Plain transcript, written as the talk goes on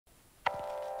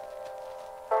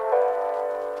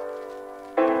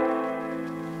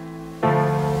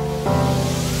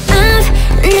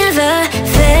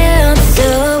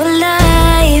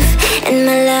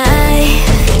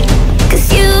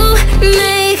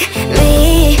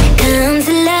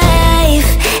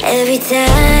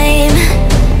time.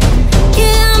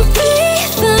 Yeah, I'm free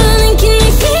falling. Can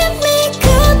you hear me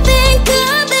calling,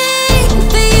 calling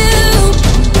for you?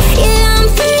 Yeah, I'm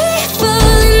free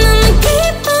falling. I'ma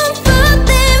keep on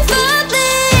falling,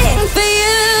 falling for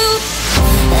you.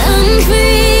 I'm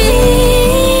free.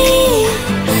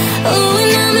 Oh,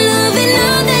 and I'm loving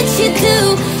all that you do.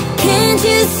 Can't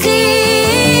you see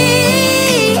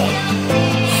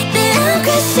that I'm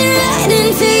crashing right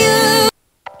into you?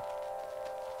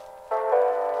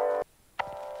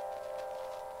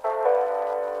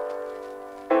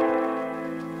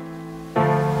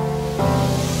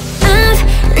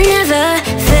 Never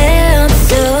felt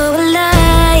so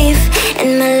alive in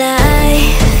my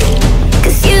life,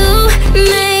 'cause you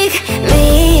make me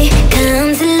come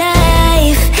to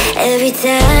life every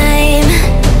time.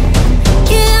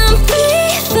 Yeah, I'm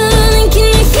free falling. Can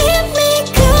you hear me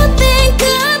calling,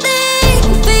 calling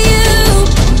for you?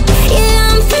 Yeah,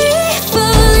 I'm free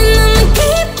falling. I'ma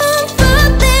keep on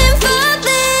falling,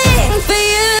 falling for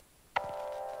you.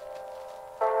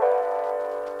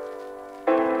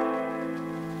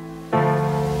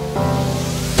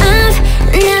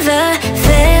 Never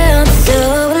felt so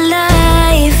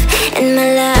alive in my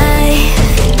life,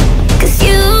 'cause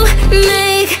you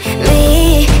make me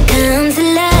come to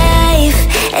life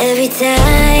every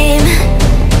time.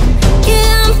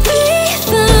 Yeah, I'm free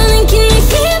falling. Can you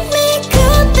hear me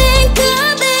calling,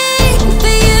 calling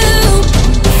for you?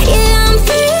 Yeah, I'm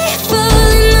free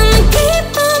falling. I'ma keep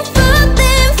on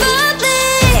falling,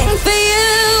 falling for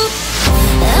you.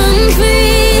 I'm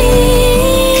free.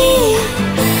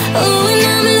 Oh, and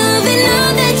I'm loving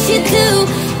all that you do.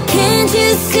 Can't you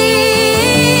see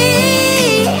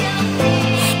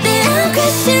that I'm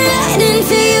crashing right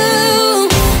into you?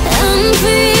 I'm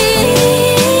free.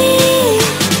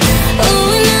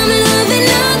 Oh, and I'm loving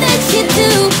all that you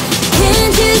do.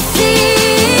 Can't you see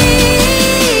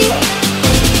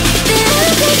that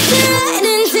I'm crashing right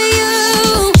into you?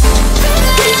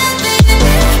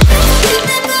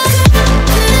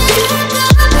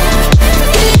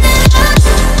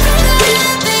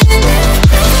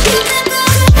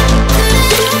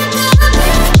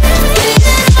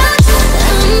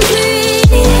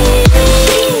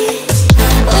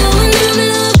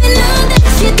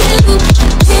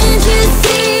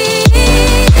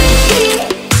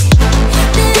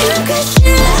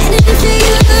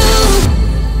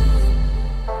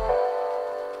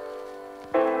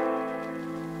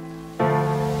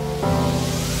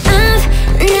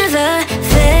 Never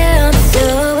felt so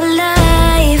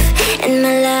alive in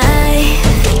my life,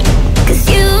 'cause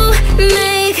you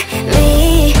make me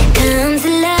come to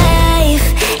life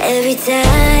every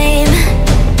time.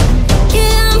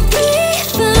 Yeah, I'm free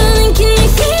falling. Can you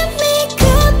hear me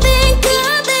calling,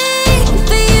 calling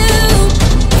for you?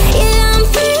 Yeah, I'm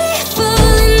free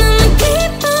falling. I'ma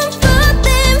keep on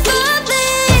falling,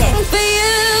 falling for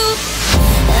you.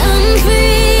 I'm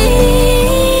free.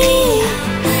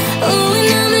 Oh,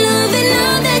 and I'm loving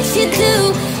all that you do.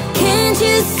 Can't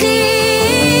you see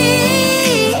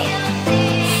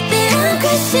that I'm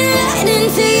crashing right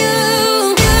into you?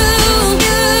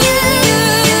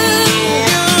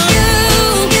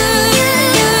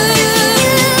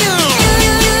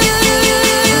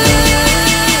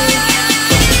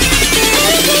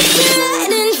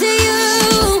 Right into you.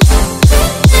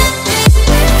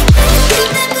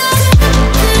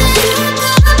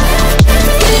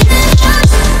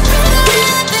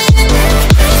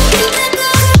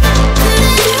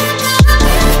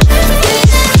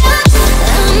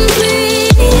 I'm free.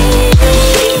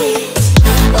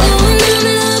 Oh, and I'm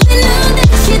loving all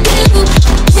that you do.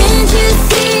 Can't you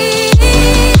see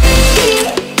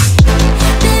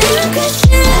that I'm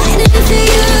crashing right into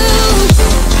you?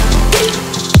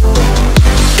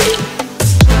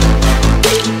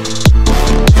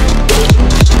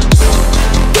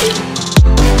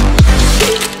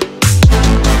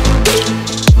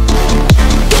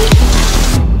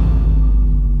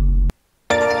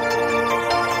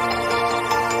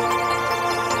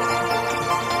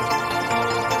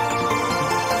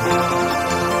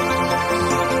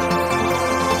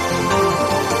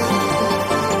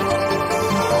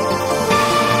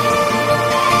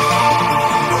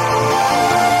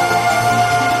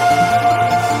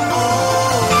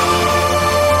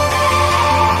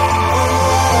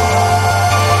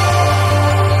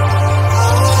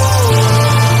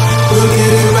 We'll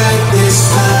get it right this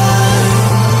time.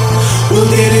 We'll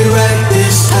get it right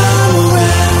this time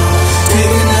around.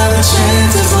 Take another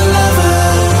chance as my lover,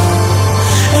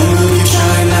 and we'll keep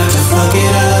trying not to fuck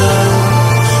it up.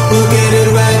 We'll get it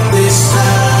right this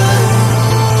time.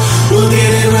 We'll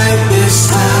get it right this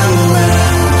time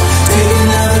around. Take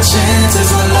another chance as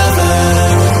my lover,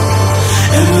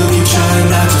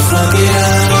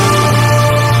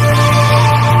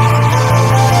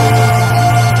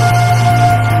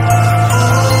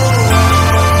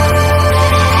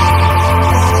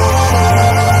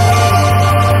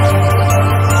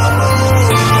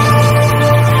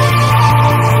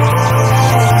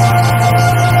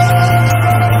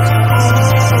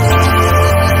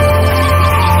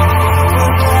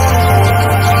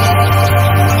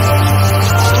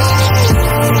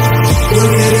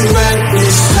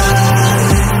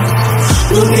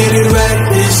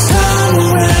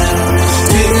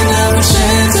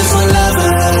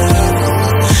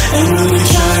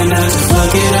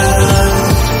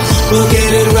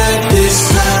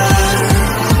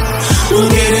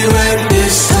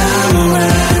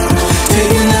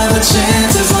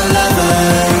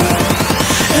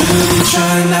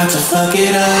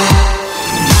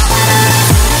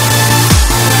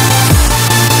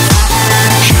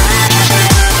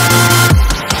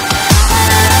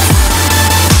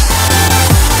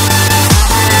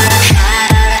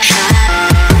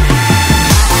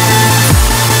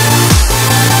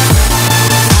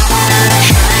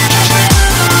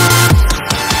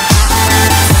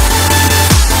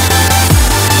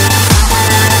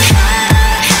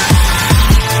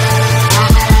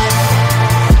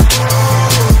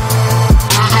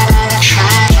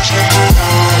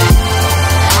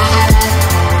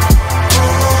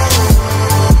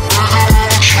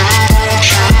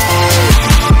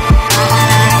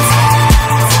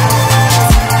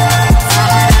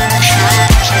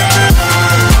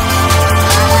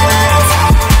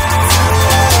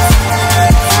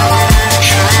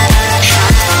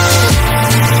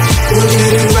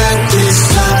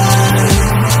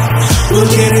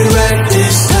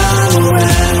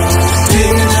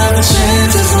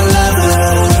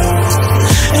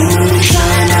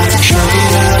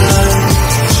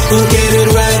 We'll get it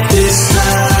right this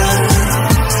time.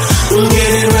 We'll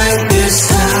get it right this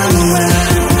time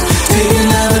around. Take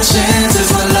another chance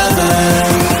as my lover,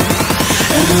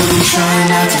 and we'll be trying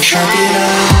not to fuck it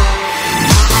up.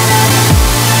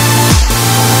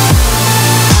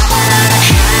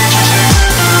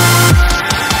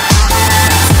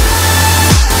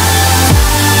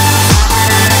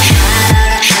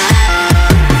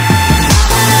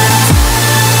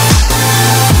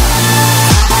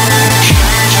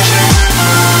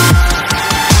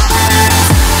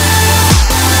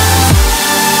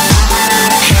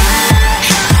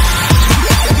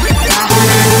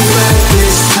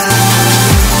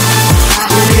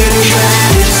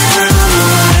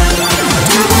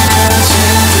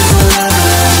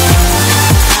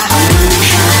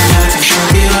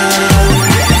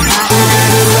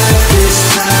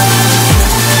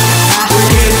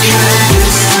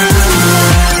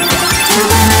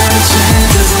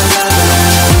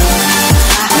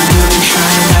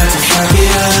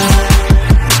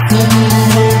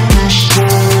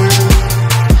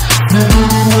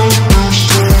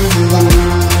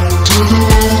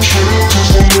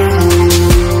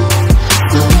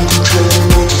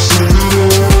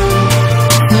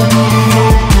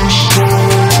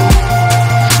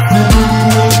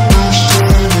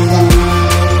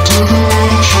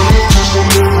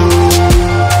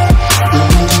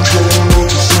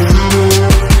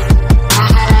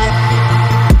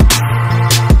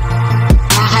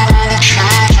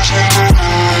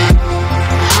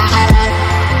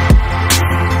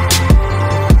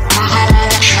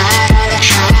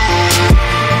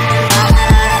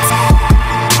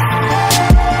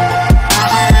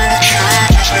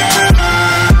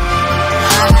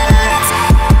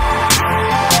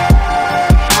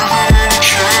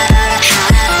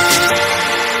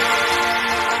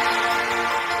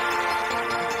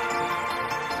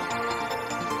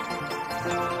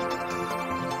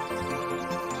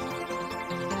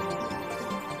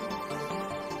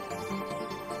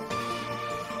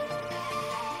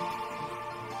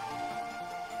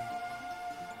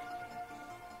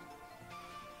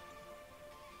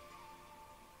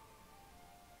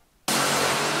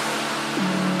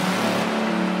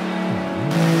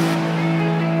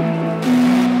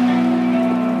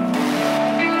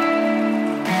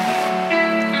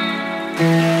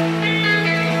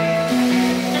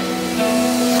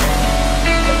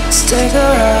 Take a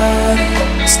ride,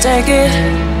 let's take it,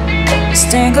 let's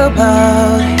think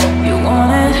about it. You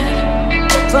want it,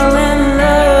 fall in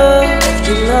love,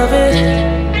 you love it,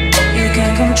 you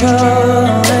can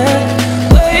control it.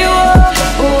 Where you are,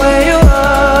 where you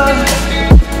are,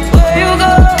 where you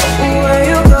go, where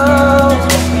you go.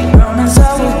 Promise I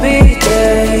will be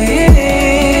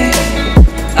there,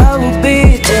 I will be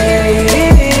there.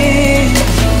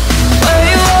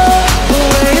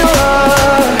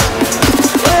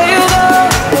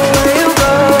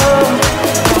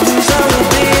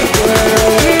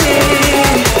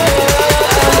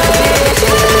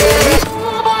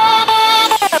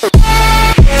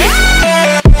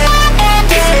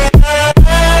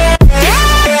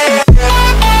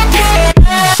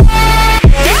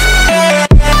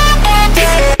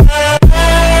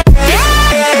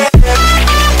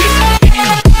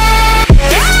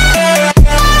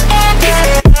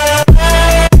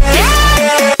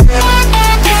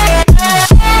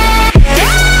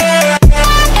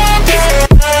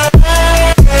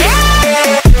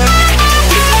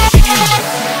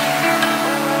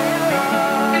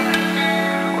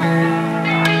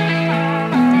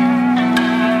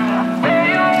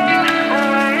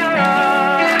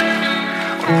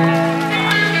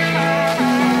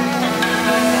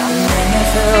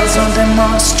 Something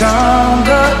more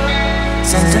stronger,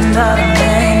 something that I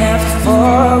may never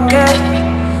forget.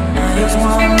 I just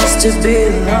want this to be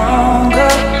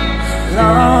longer,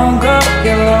 longer,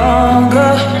 yeah,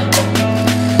 longer.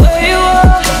 Where you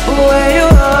are, where you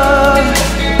are,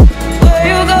 where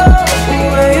you go,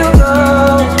 where you go.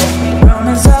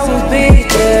 Promise I will be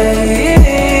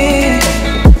there,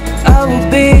 I will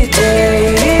be there.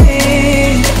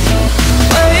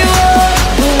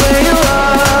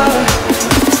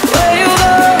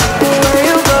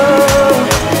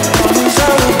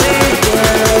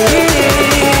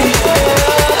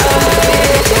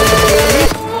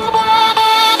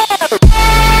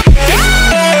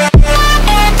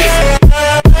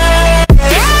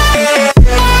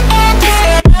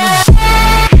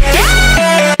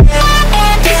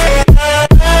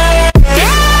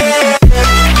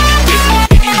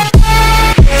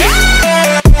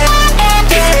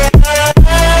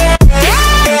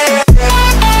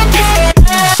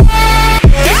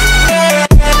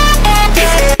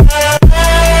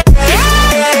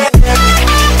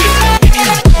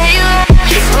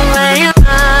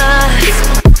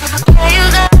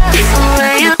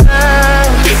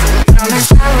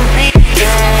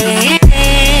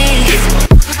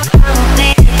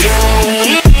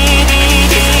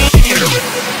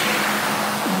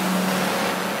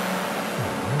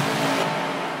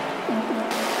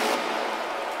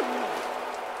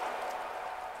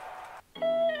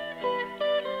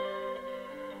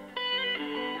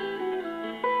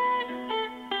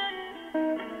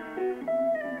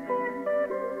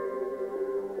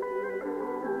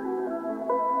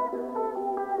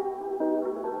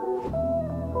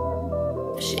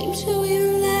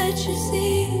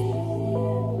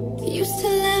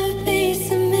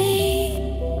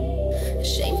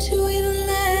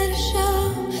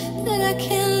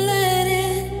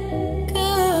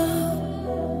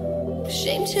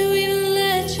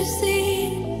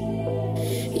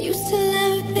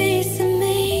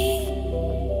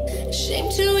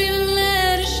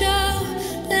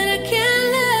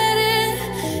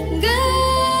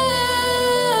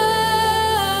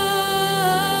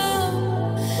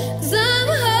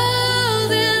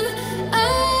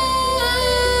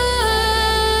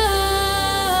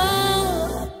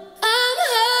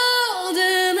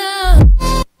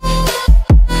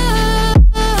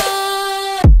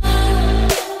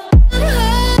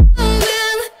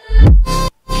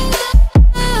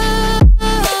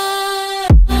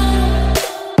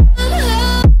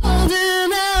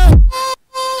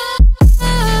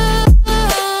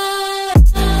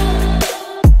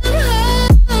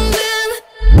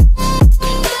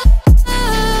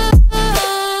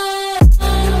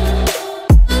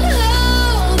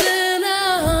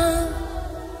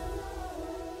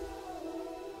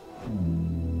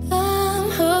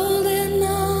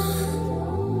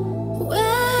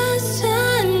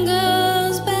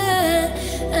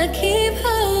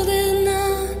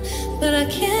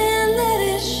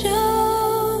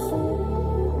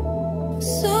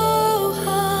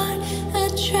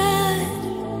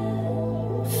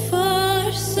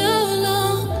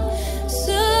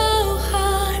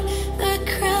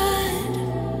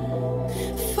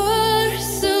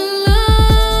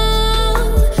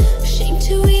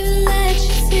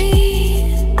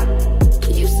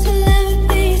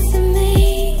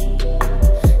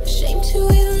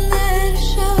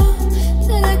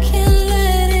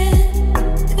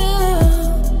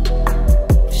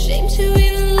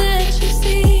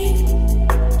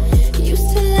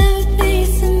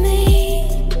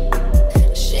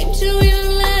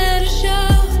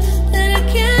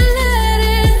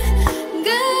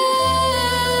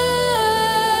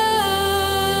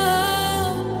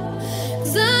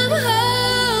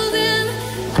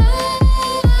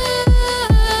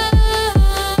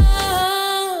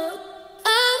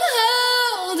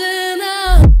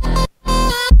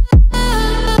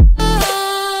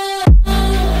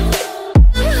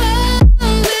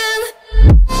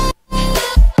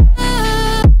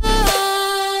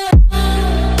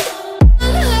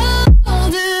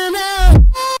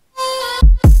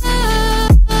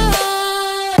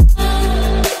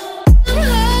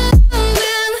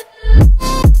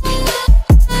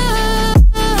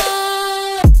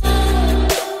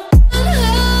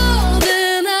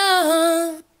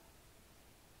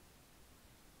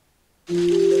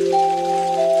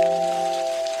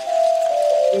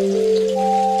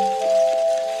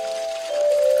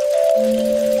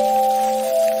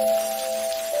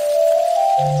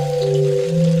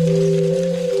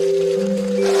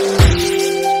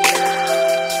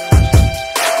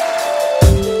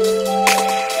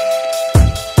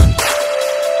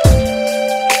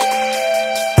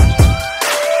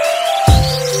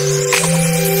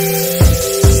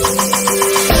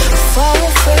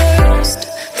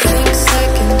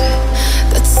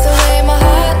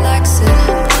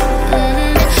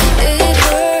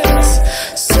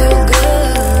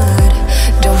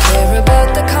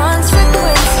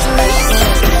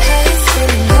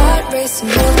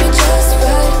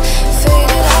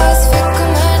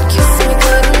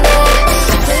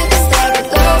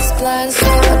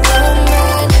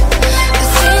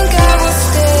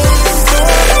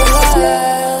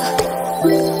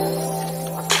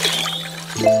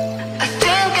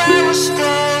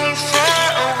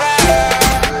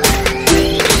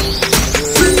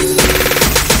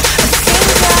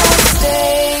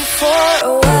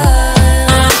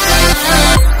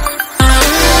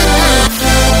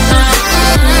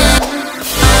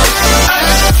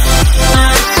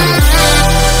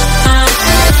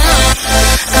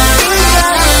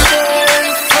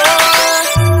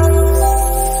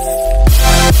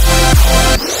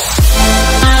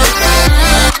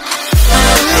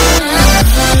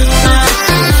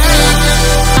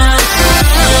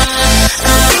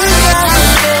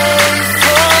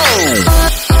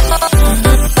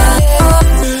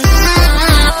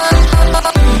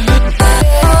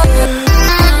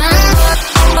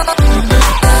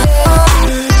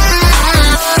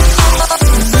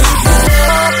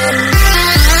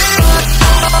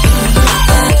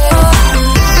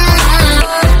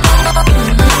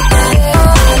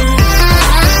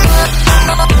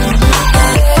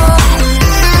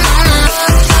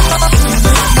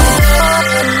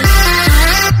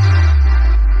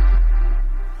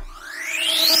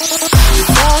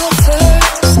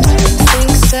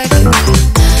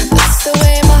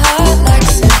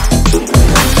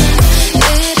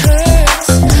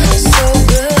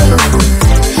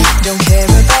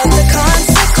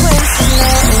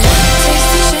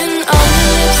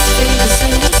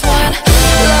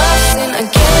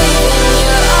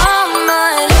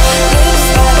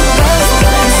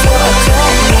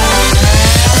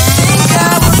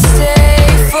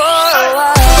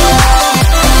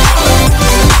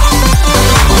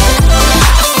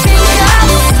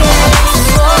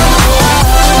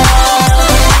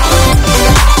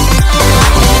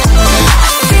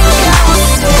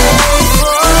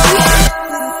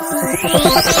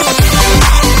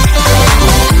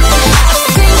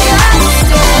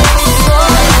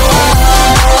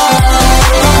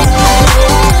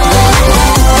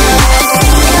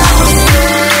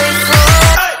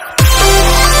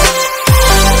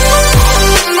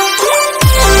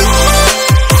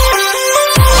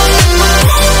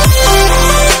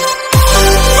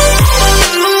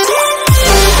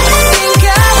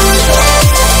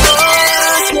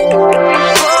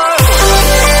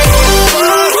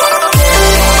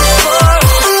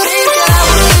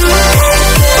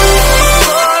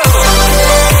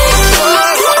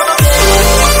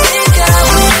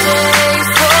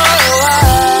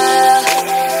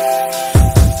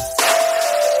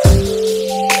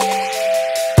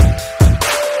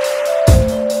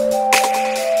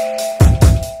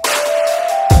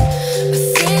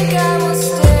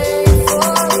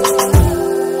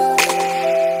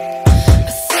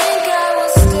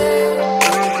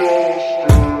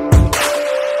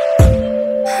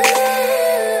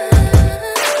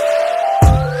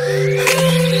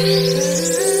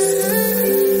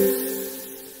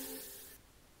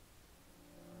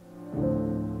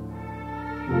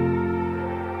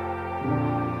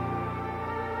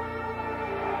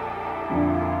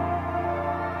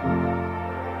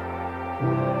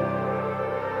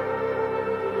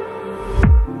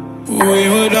 We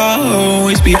would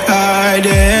always be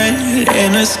hiding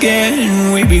in our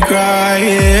skin, we'd be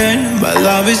crying. My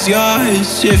love is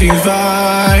yours if you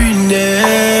find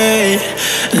it.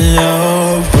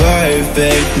 No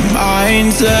perfect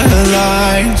minds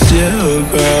aligned to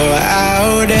grow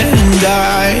out and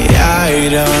die. I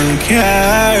don't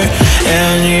care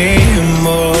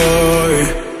anymore.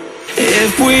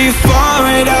 If we fall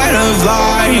right out of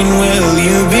line, will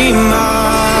you be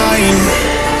mine?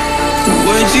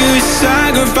 Would you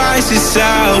sacrifice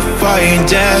yourself for your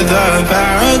death or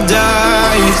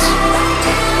paradise?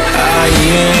 Are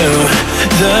you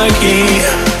the key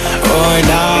or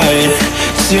not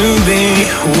to be?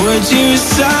 Would you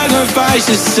sacrifice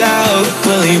yourself?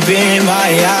 Will you be my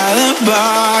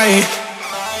alibi?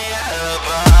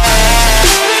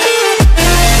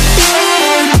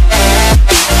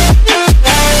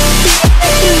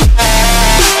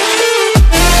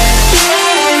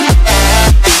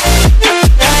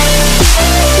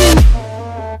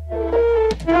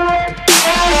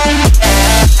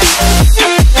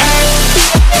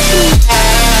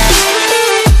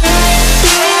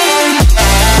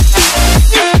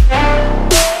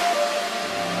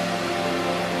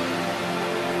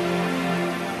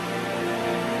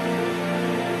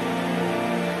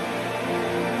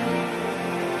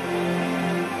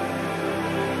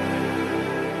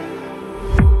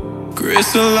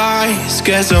 crystallize,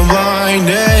 get so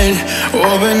blinded.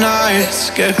 Open eyes,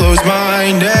 get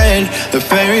close-minded. The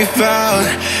fairy felt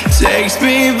takes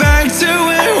me back to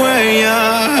when we're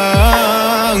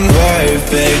young.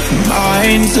 Perfect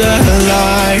minds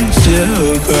alive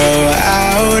to grow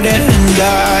out and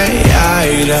die.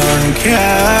 I don't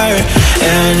care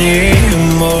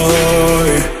anymore.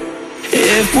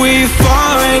 If we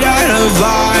fall right out of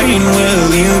line, will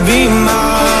you be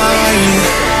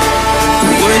mine?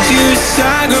 Would you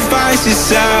sacrifice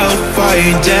yourself for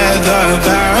your death or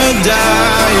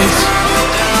paradise?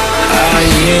 Are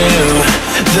you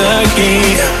the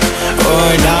key or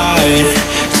not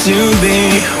to be?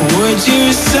 Would you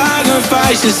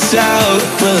sacrifice yourself?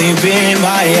 Will you be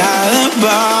my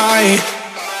alibi?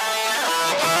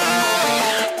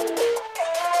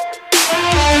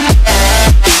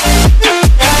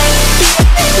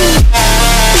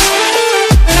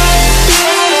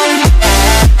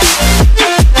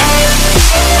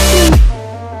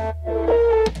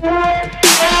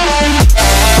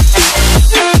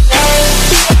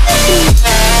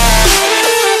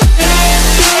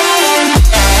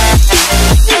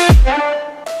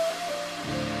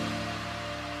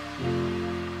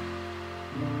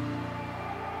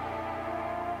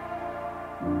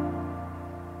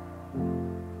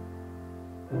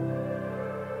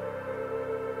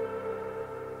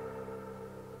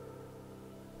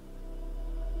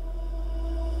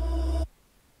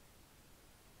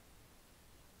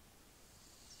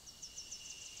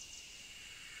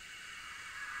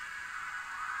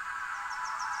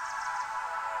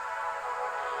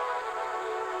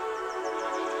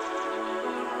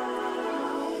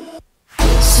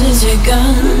 Since you're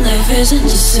gone, life isn't the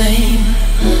same.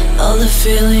 All the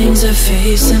feelings are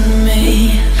facing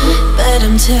me, but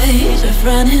I'm tired of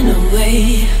running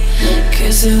away,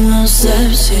 'cause it won't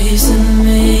stop chasing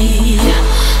me.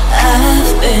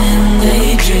 I've been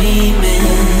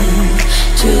daydreaming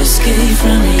to escape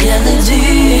from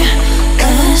reality,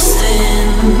 lost in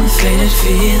faded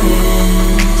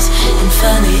feelings, and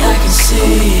finally I can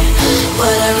see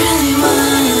what I really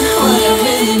want, what I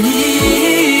really need.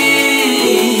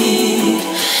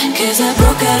 'Cause I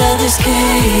broke out of this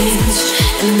cage,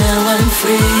 and now I'm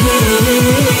free.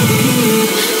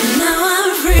 Now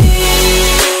I'm free.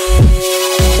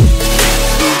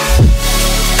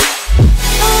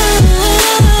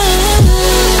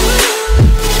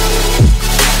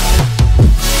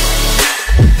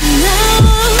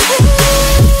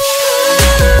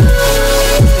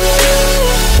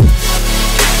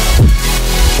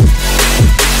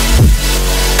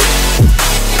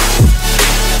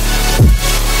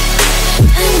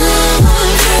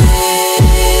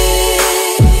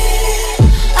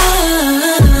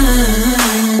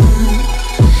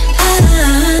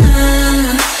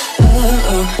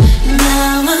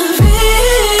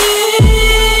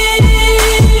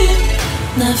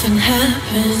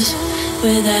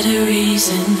 Without a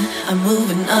reason, I'm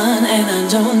moving on and I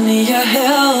don't need your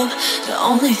help. The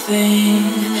only thing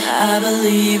I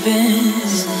believe in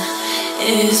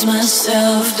is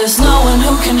myself. There's no one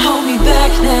who can hold me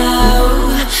back now.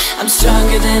 I'm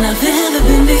stronger than I've ever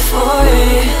been before.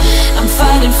 I'm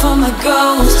fighting for my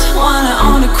goals, wanna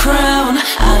own a crown.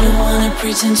 I don't wanna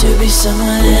pretend to be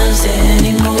someone else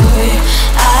anymore.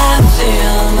 I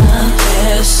feel my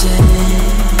passion,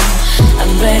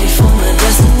 I'm ready for my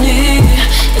destiny.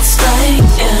 It's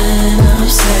like an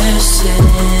obsession,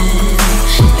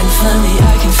 and finally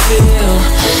I can feel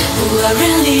who I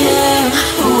really am,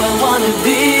 who I wanna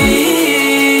be.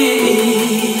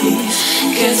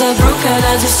 'Cause I broke out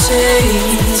of this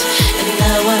chains, and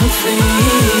now I'm free.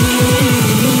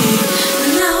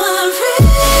 Now I'm free.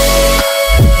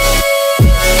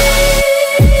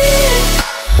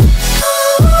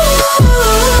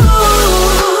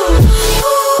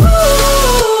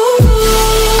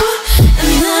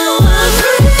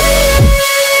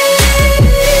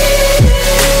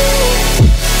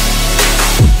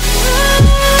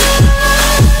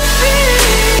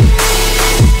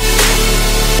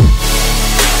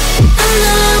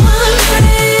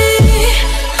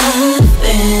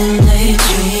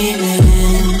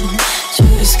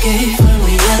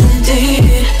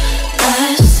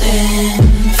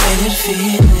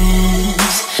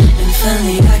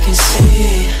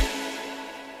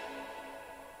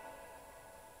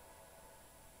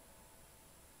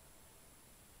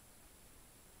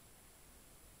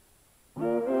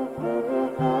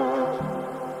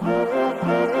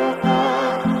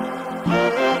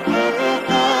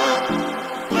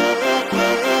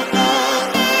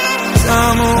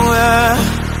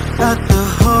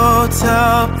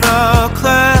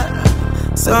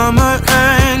 Summer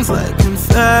ends like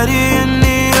confetti in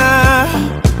the air.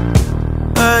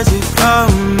 Heard you call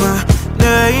my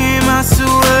name, I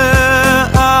swear,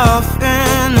 off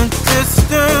in the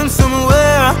distance,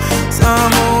 somewhere,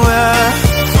 somewhere.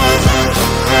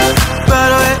 By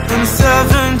the way, in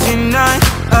 79,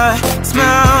 I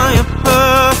smell your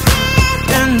perfume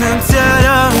in the dead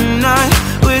of night,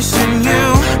 wishing you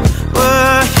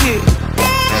were here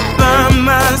by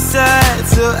my side,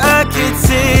 so I could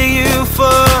take you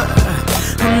for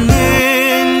a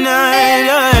midnight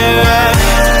ride.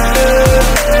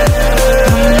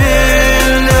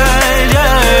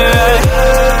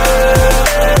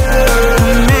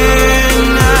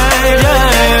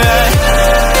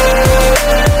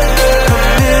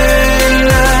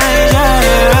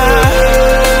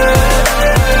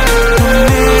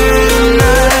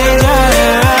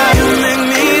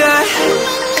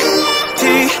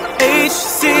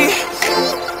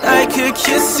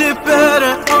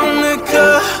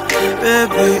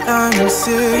 I'm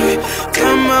sick,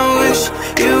 damn, I wish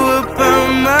you were by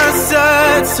my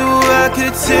side, so I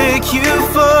could take you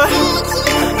for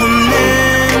a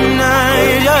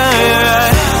midnight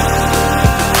ride.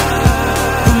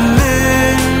 A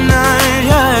midnight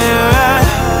ride.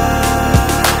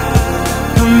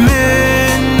 A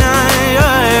midnight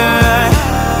ride.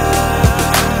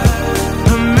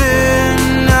 A midnight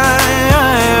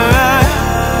ride.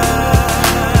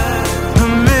 A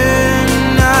midnight.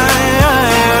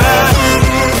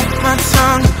 My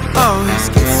tongue always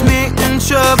gets me in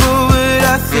trouble, but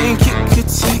I think it could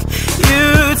take you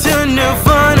to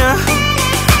Nirvana.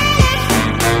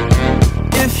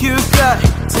 If you got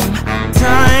some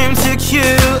time to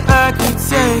kill, I could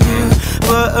take you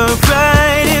for a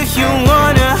ride if you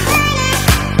wanna.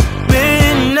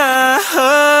 Midnight.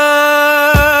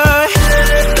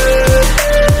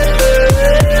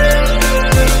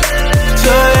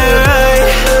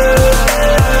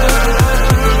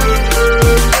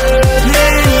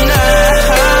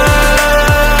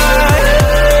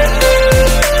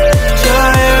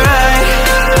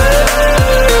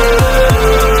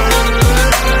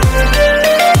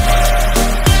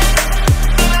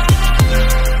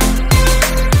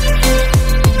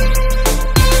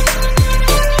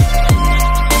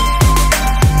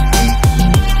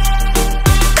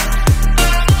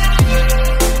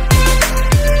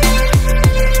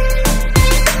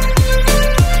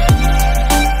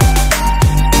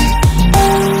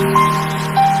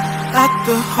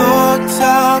 The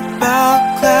hotel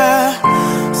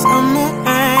balcony, summer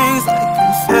hangs like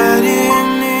confetti in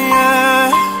the air.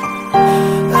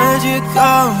 Heard you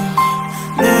call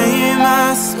my name,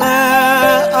 I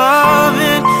swear, of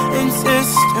an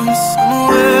existence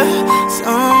somewhere,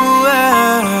 somewhere.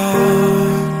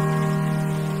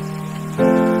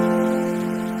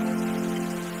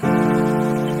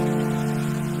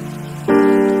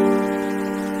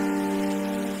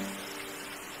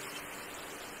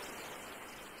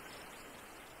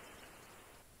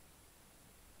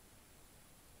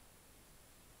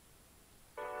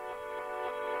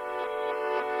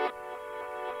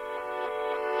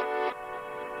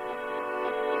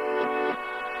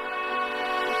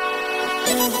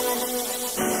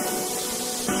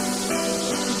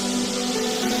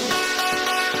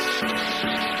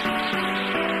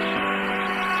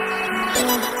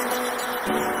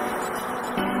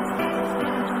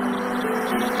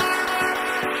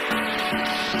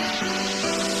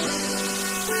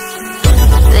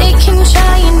 They can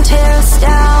try and tear us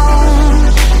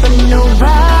down, but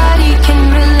nobody can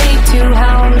relate to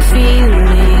how I'm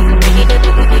feeling.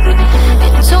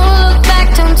 Don't look back,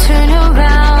 don't turn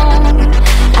around.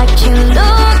 I can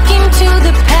look into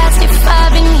the past if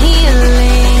I've been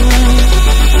healing.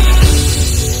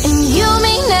 And you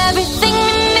mean everything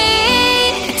to me.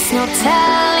 It's no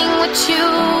telling what you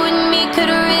and me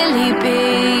could really be.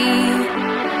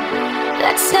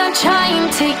 Let's not try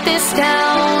and take this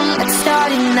down. Let's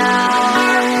start it now.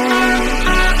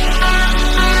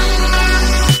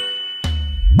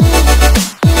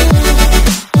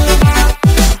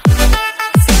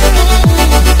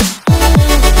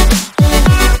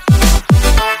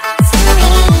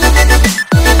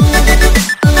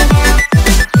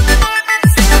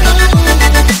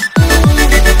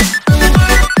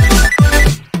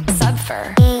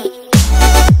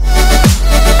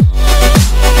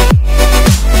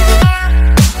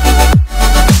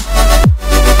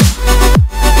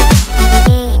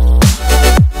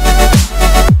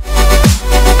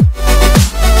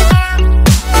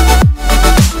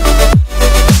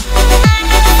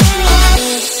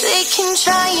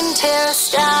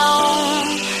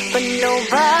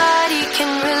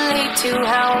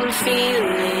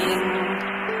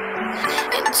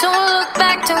 Don't look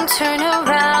back, don't turn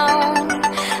around.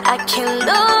 I can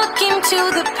look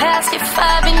into the past if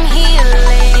I've been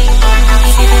healing.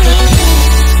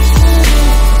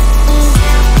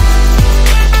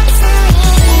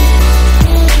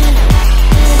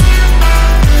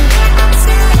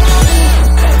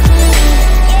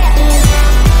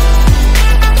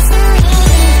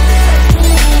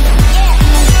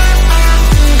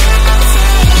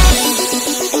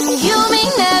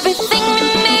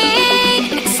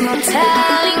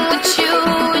 Telling what you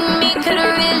and me could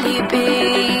really be.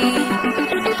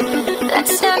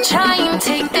 Let's not try and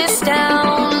take this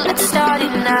down. Let's start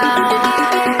it now.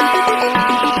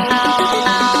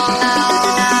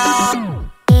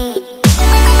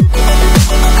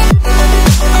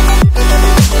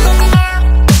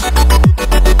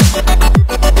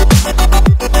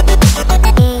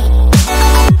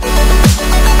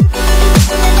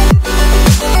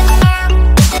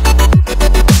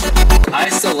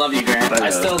 Love you, Grant.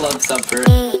 I still love Subvert.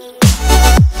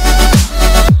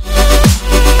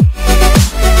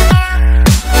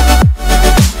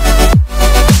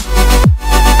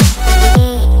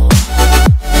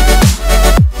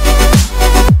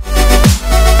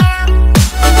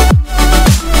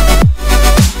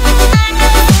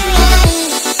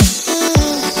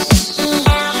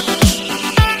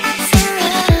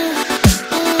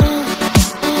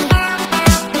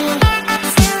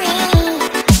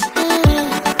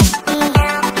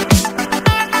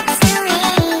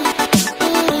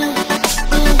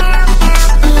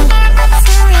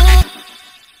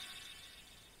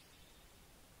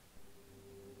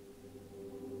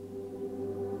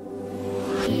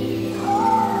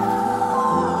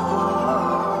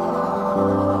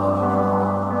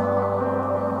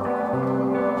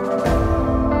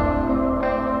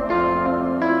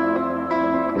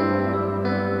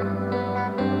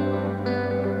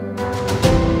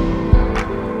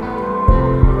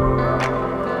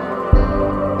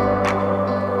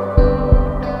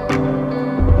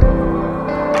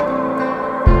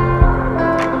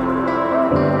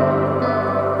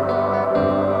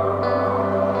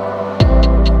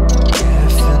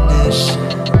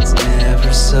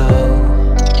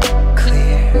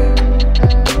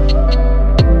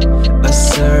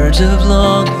 Of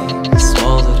longing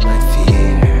swallowed my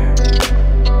fear.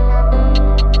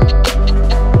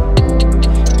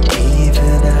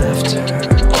 Even after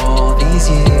all these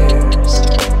years,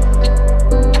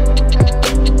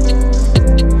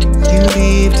 you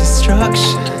leave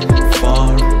destruction far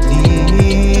and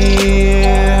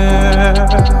near.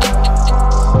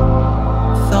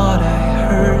 Thought I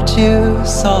heard you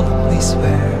solemnly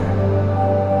swear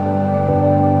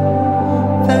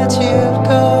that you'd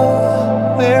go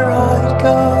where I'd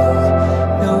go,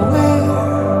 nowhere.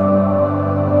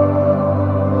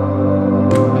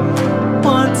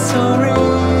 Once so real,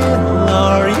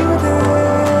 are you there?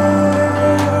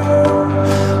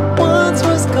 Once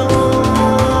was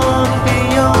gone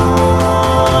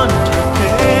beyond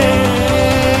repair.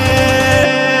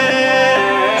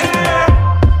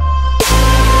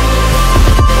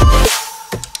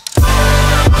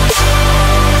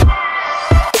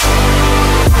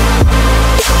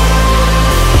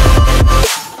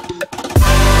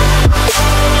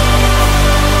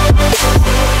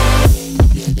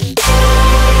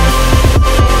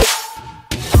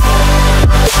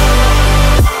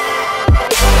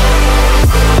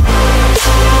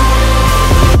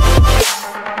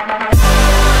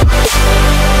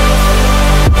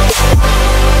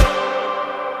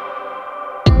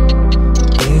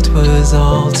 Was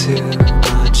all too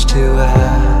much to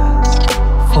ask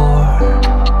for.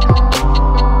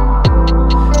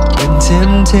 When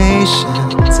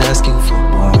temptation's asking for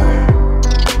more,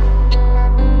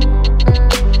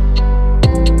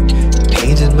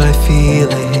 painted my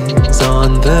feelings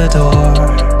on the door.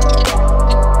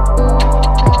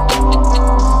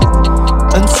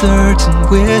 Uncertain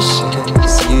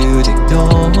wishes you'd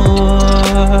ignore.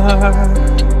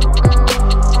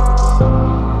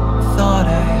 Thought I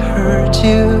heard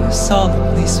you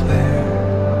solemnly swear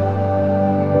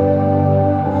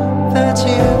that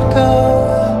you'd go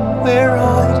where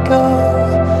I'd go,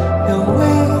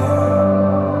 nowhere.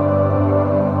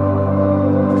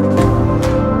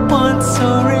 Once so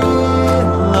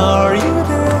real, are you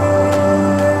there?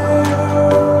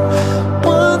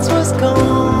 Once was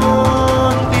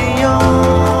gone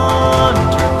beyond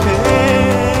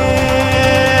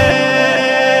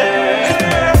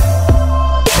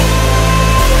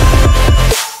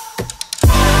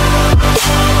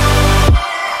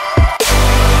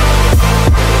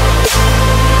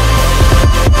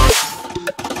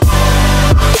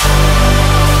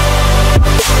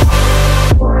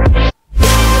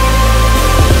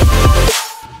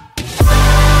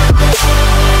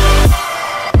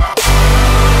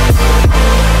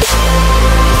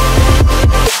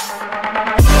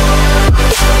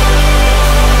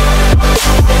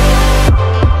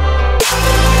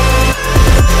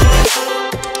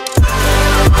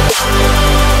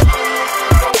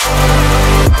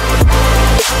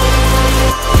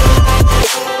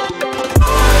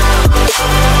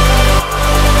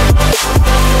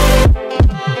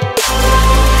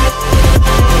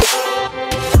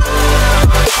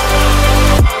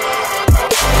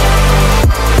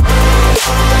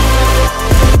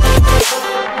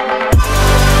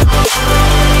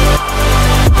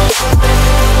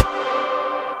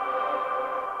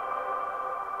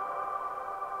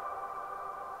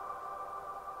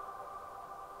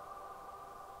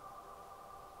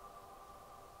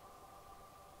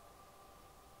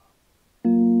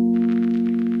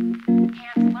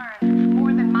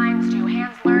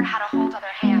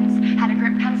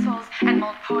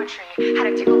poetry. How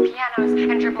to tickle pianos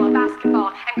and dribble a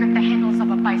basketball and grip the handles of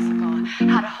a bicycle.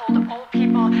 How to hold old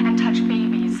people and touch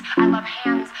babies. I love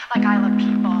hands like I love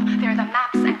people. They're the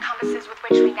maps and compasses with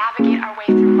which we navigate our way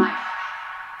through life.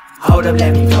 Hold up,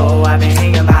 let me go. I've been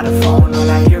hanging by the phone. All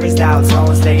I hear is dial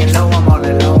tones. Staying low, I'm all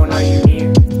alone. Are you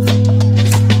near?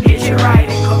 Hit your right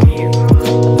and come here,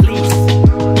 please.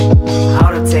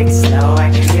 Hold up, take it slow.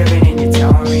 I can hear it in your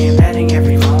tone. Reinventing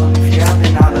every moment. If you're up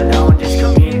and all alone, just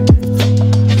come here.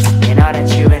 You know that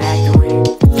you've been acting weird.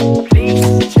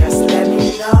 Please, just let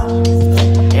me know.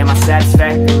 Am I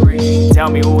satisfactory?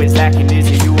 Tell me who is lacking. Is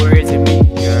it you or is it me?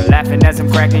 You're laughing as I'm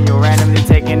cracking. You're randomly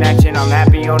taking action. I'm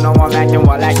happy, oh no, I'm acting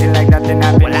while acting like nothing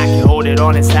happened. Well, I can hold it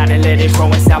on inside and let it grow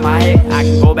inside my head. I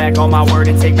can go back on my word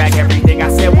and take back everything I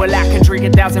said. Well, I can drink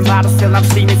 1,000 bottles till I'm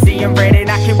steaming, seeing red. And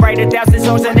I can write 1,000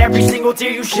 songs on every single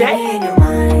tear you shed. In your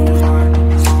mind,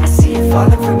 I see it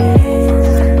falling from your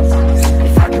hands.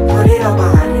 If I could put it all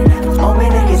behind me, have a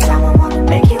moment in your time, I wanna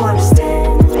make you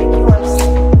understand.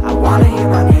 I wanna hear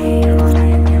my name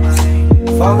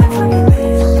falling from your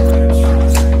lips.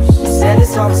 You said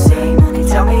it's all the same.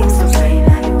 Tell me who's to blame.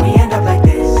 How did we end up like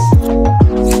this?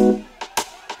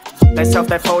 That self,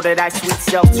 that folded, that sweet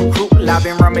self too cruel. I've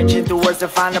been rummaging through words to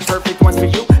find the perfect ones for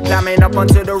you. Climbing up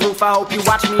onto the roof, I hope you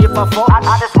watch me if I fall.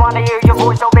 I just wanna hear your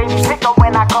voice, so baby, pick up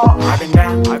when I call. I've been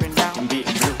down, and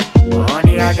beating blue. Well,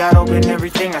 honey, I got open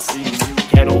everything I see in you.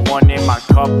 Kettle one in my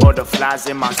cup, butterflies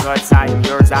in my guts. I am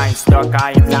yours, I ain't stuck,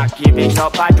 I am not giving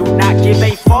up. I do not give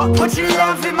a fuck. Put your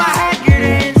love in my haggard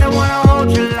hands. I wanna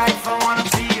hold your life, I wanna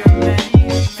be your man.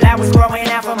 Flowers growing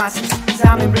out for my seasons.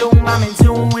 I'm in bloom, I'm in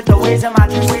tune with the ways of my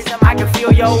dreams. I can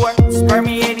feel your words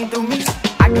permeating through me.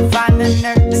 I can find the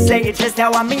nerve to say it just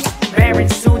how I mean. Bearing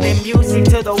soothing music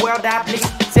to the world I bleed.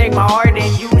 Take my heart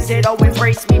and use it, oh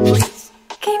embrace me please.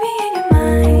 Keep me in your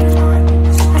mind.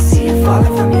 I see it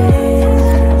falling from your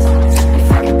hands.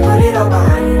 If I can put it all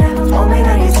behind me, have a moment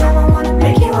of your time, I wanna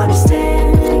make you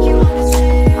understand.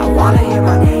 I wanna hear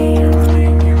my name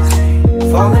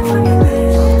falling from your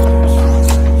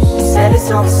lips. You said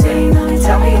it's all the same.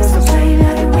 Tell me who's to blame.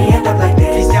 How did we end up like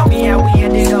this? Please tell me how we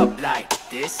ended up like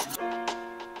this.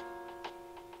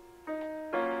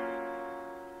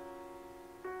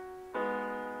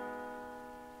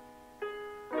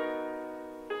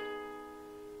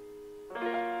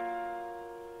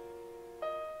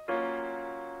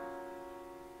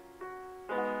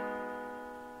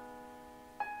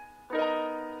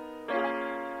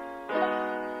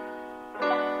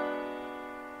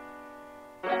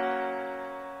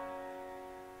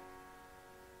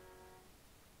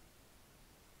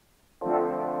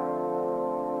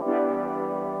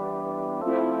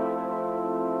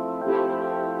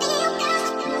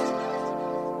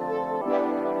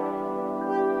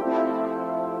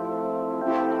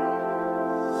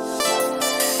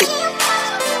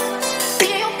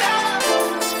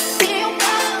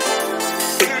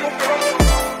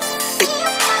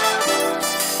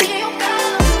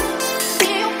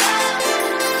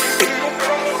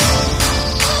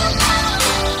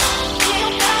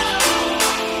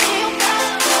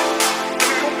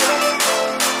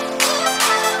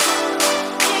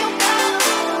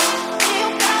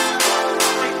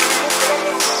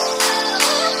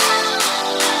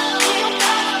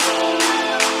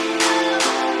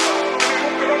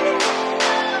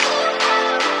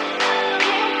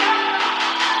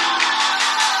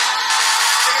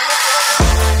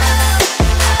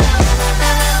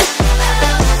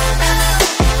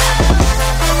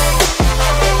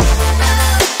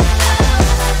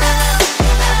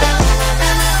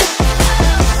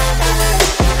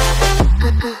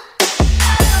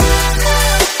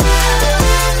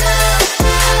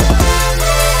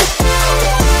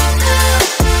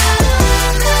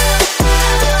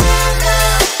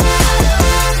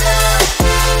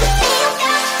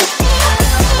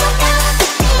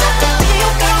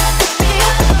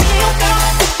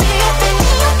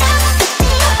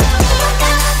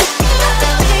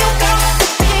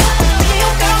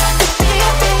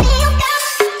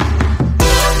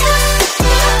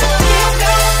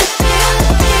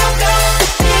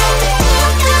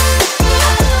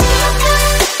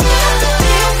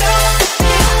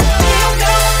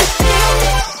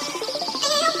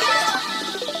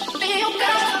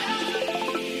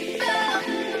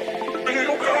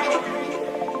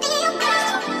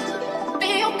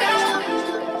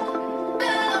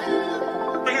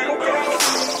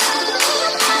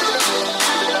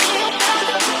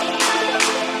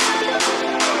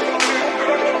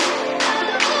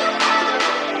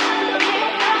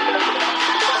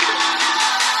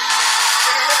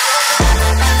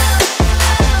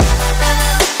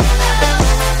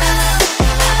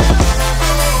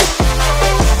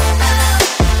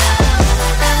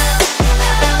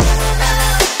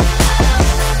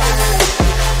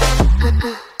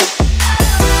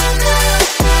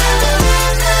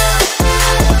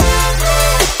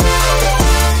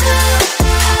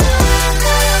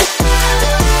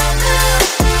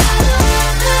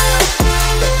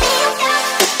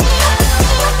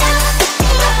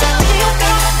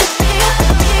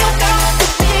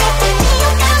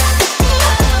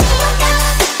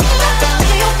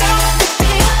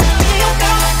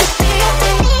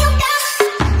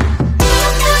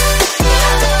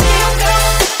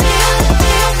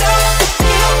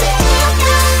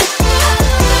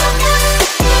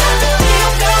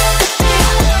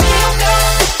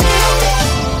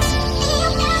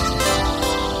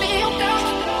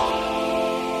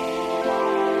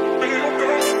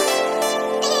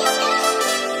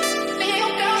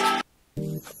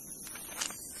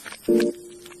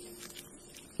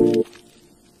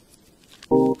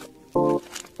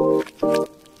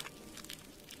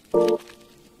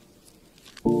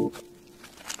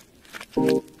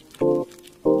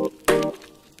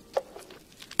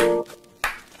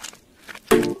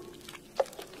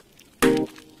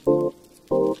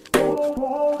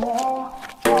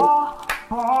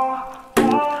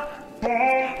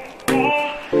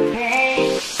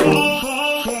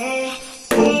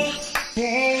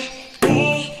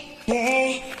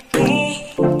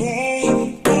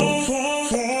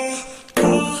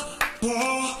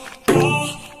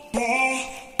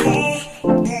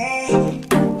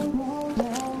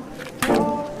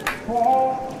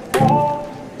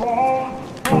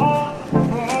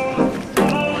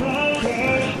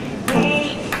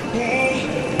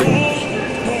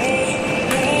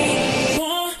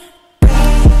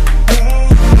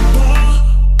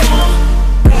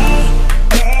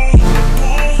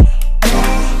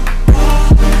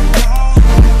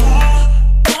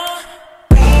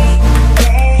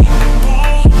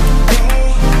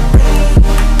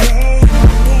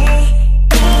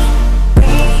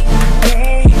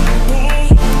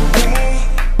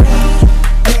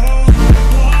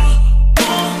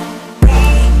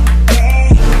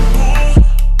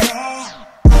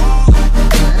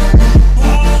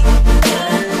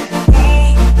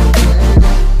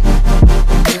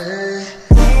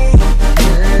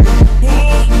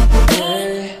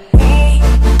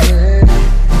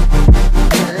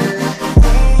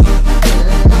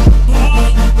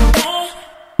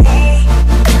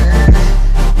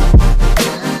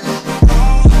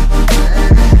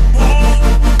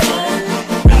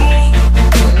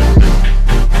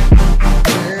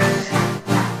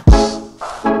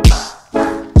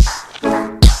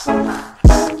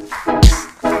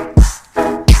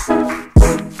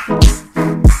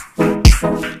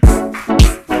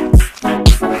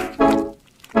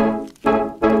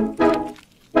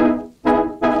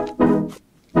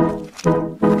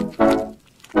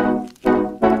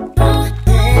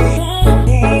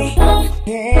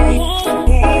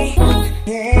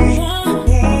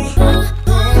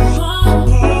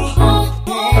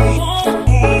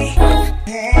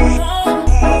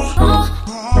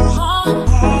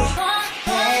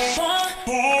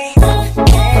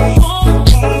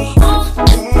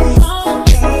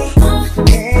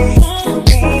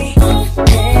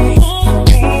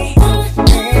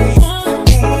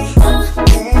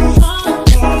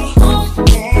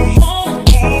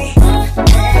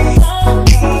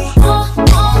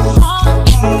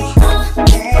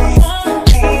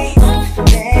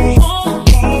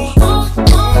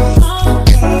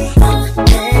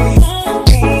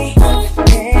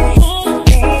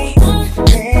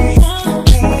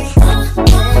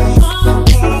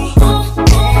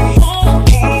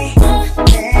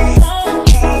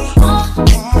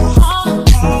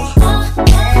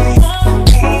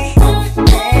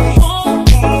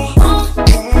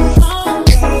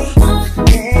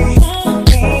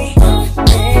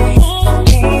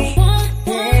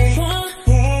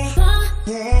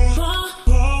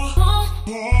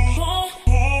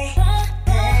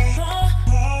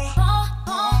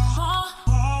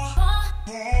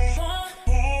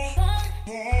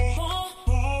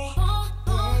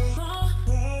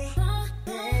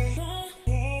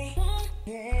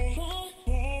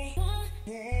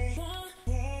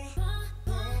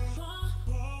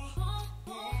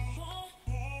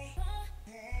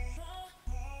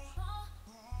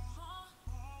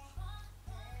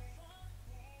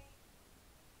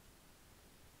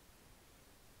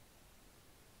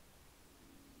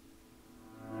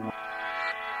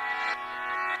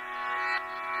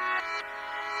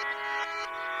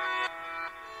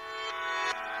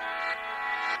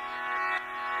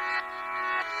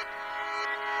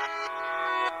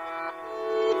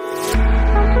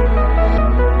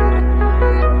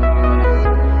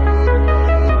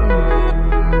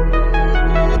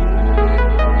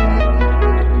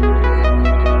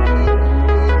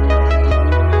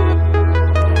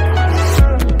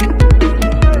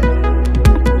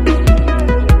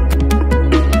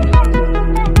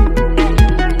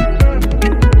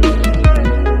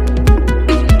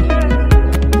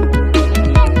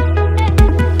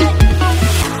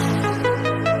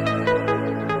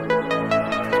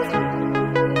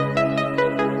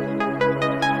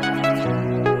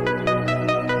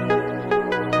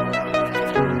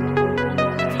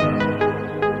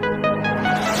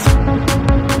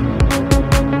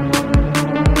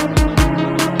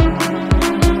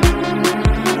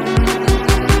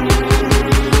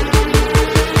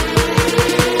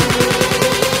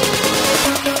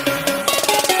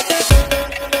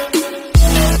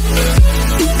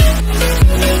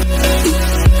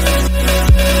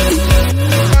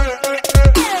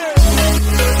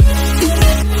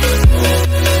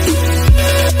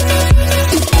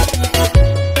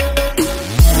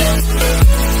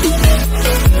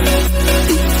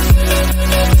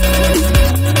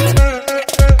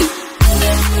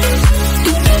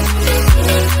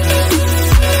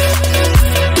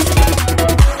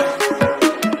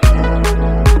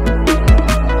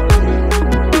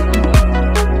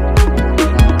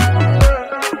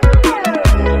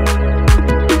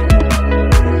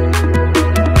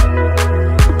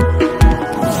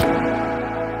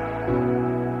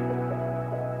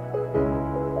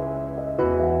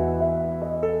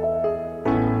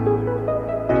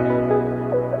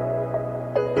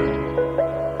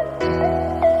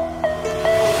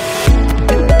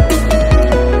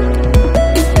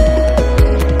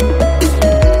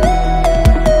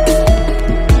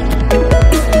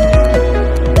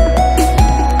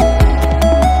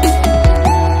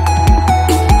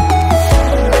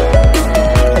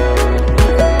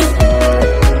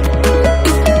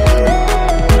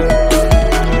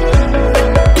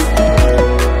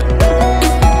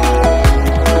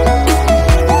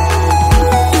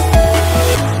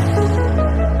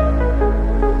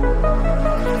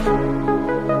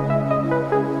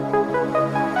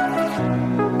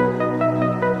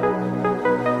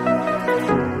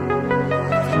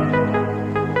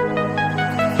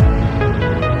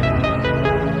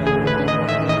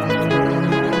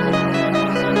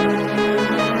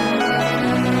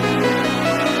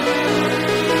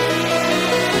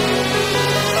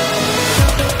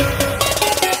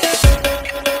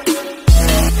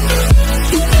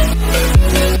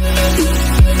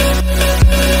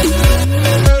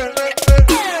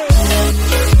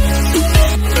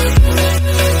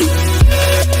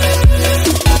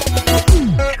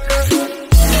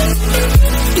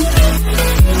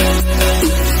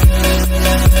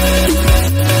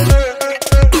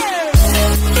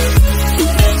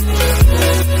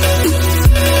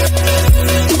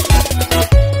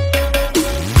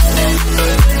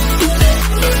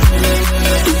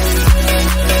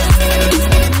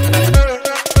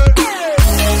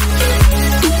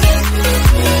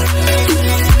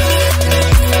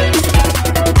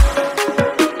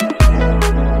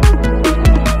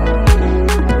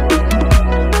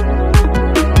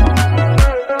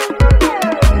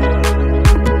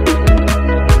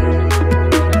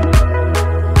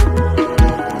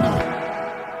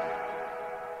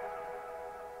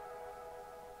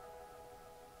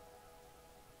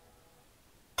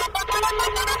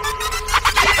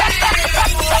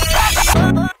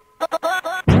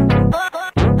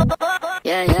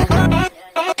 Yeah, yeah.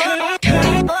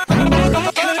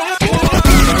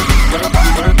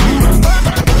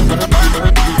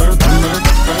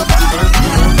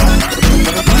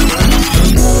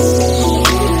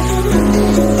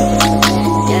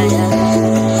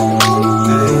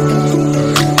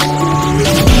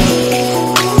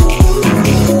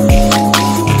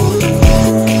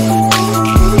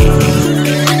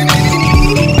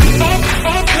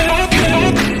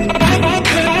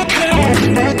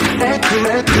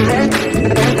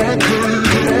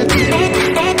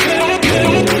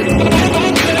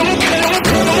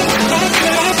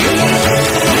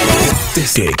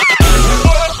 This gig.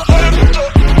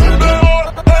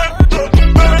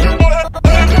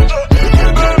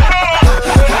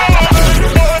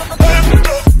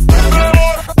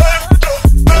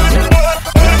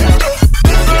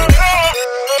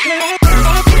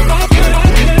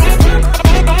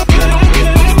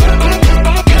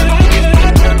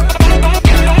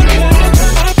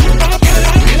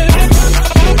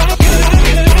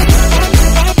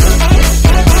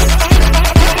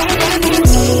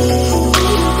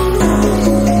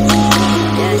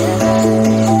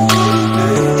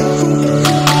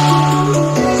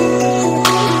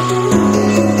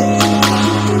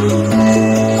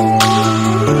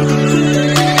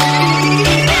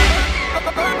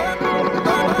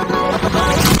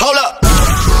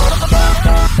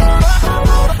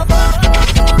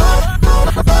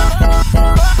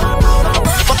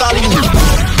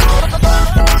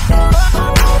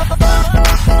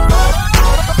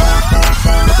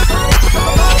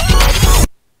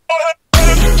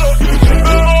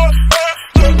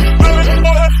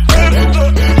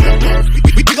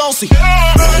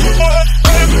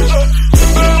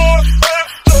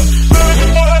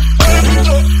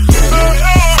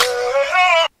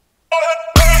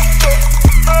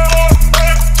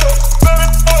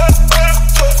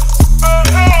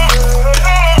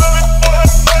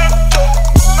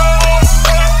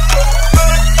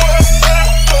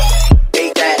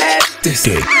 This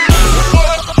gig.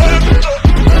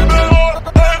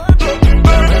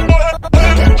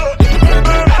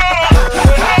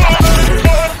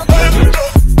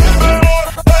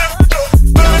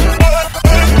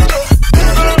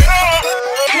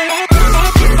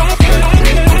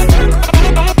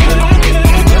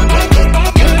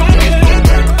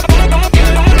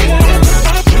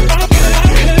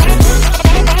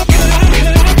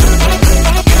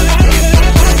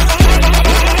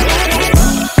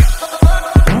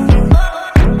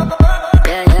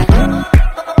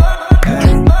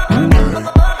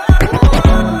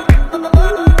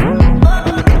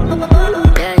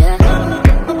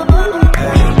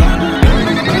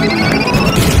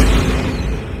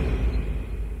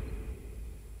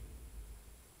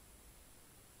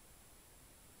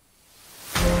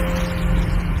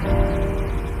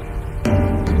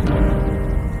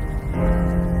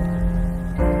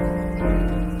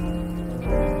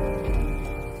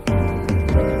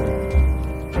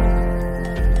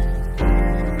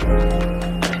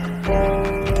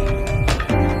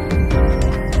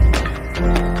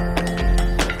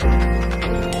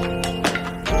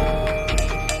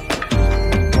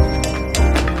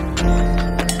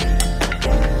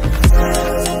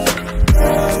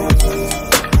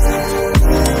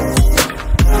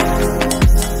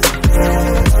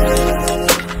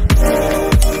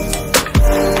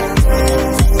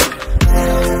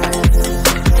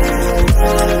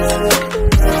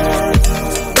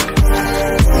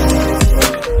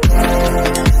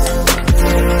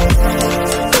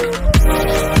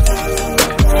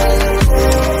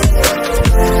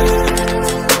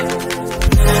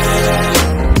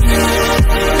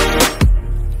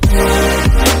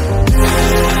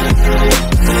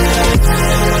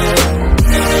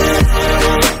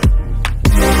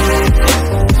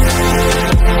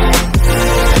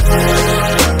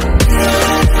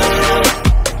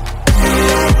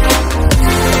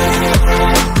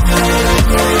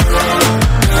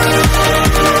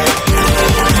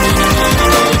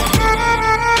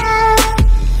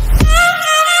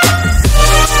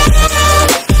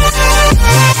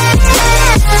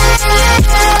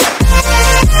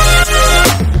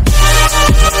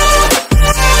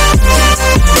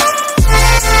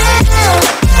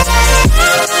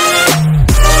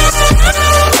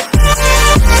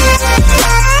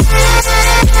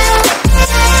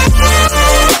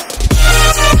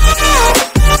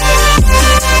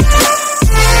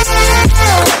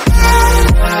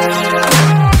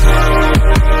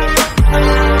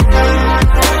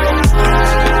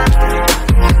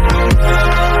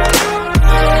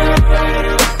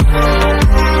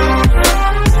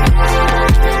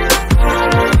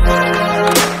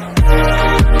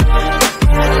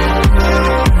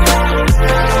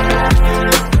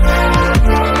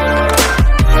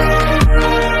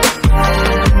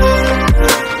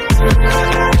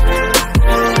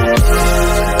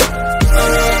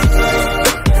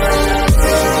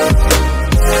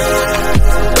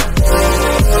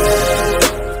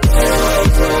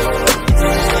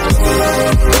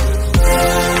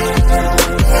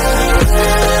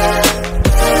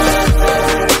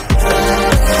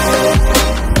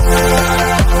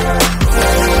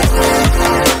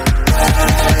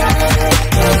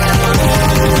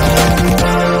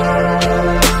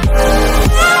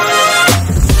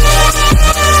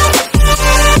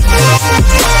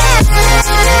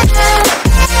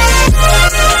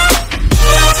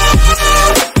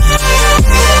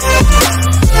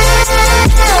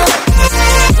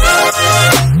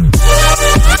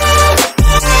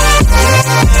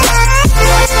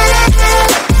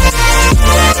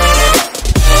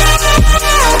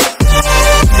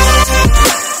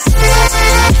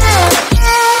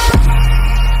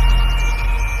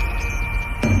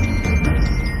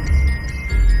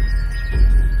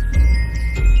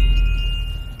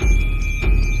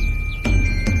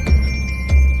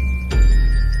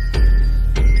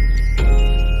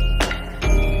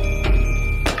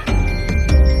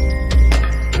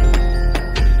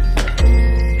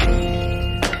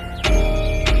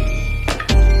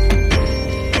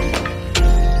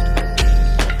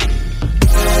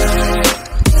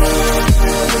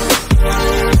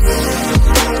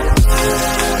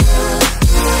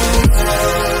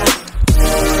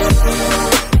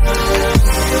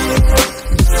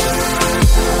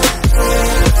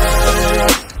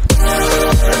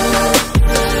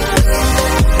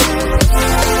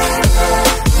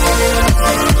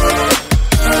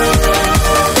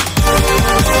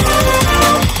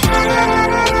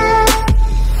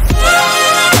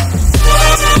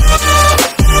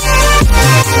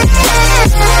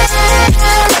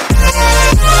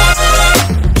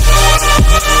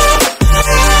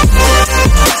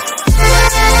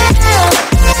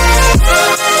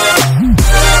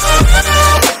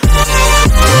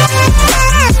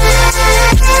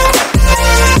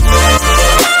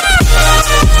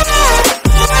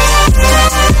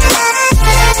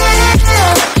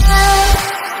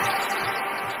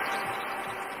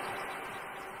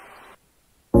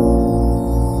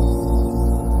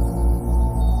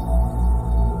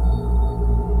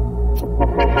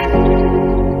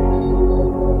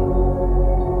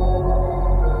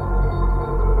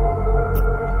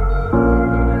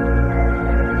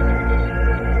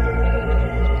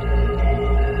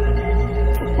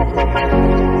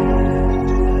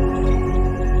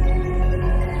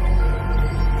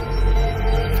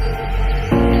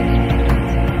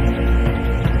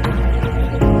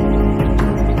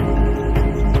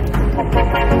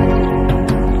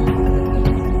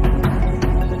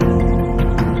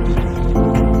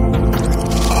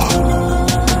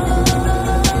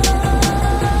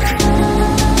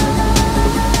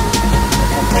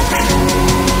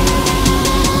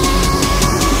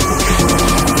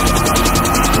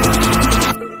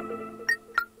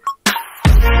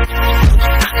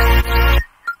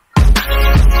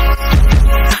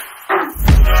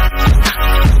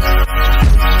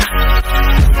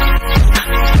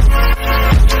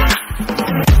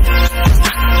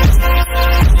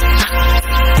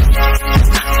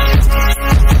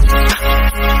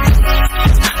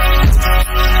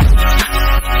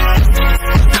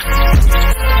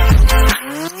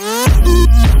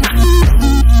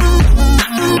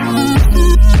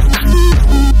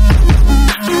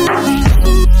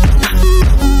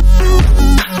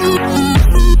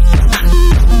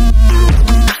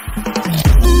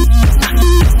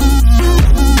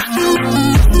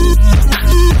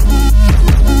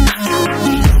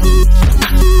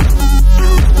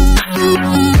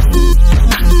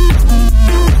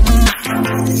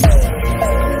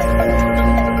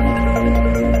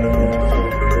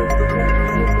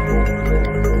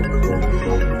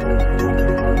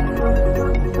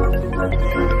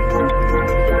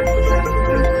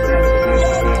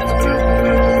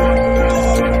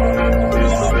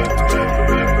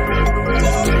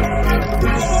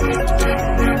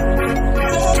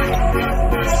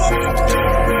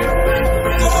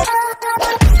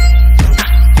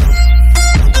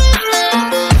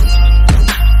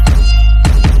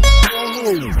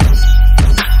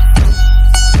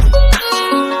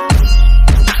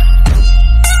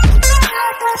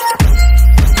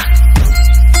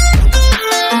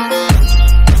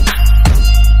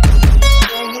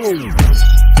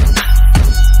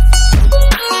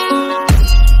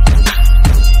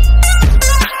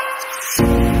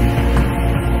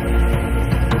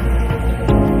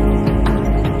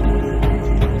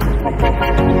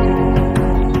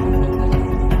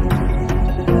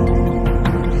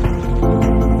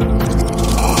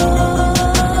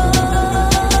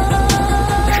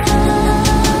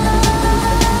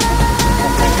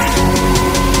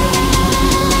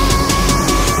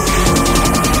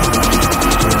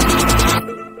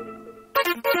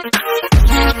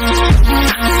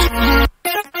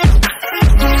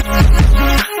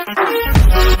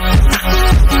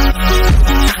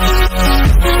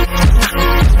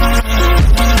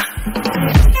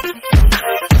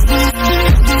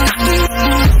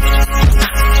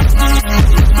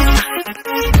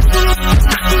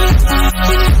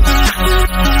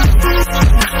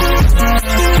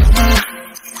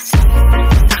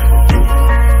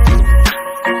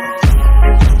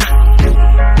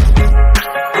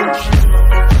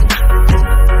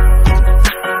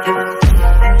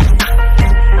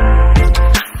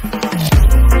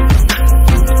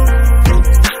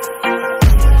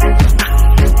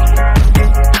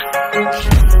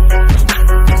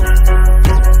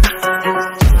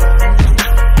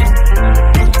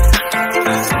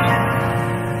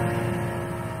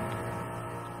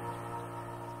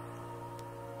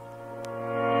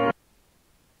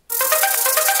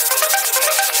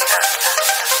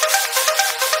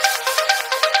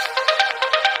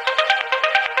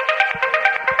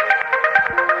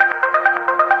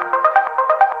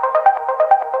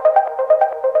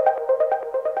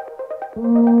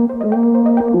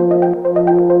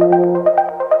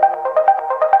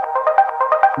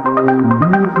 Music.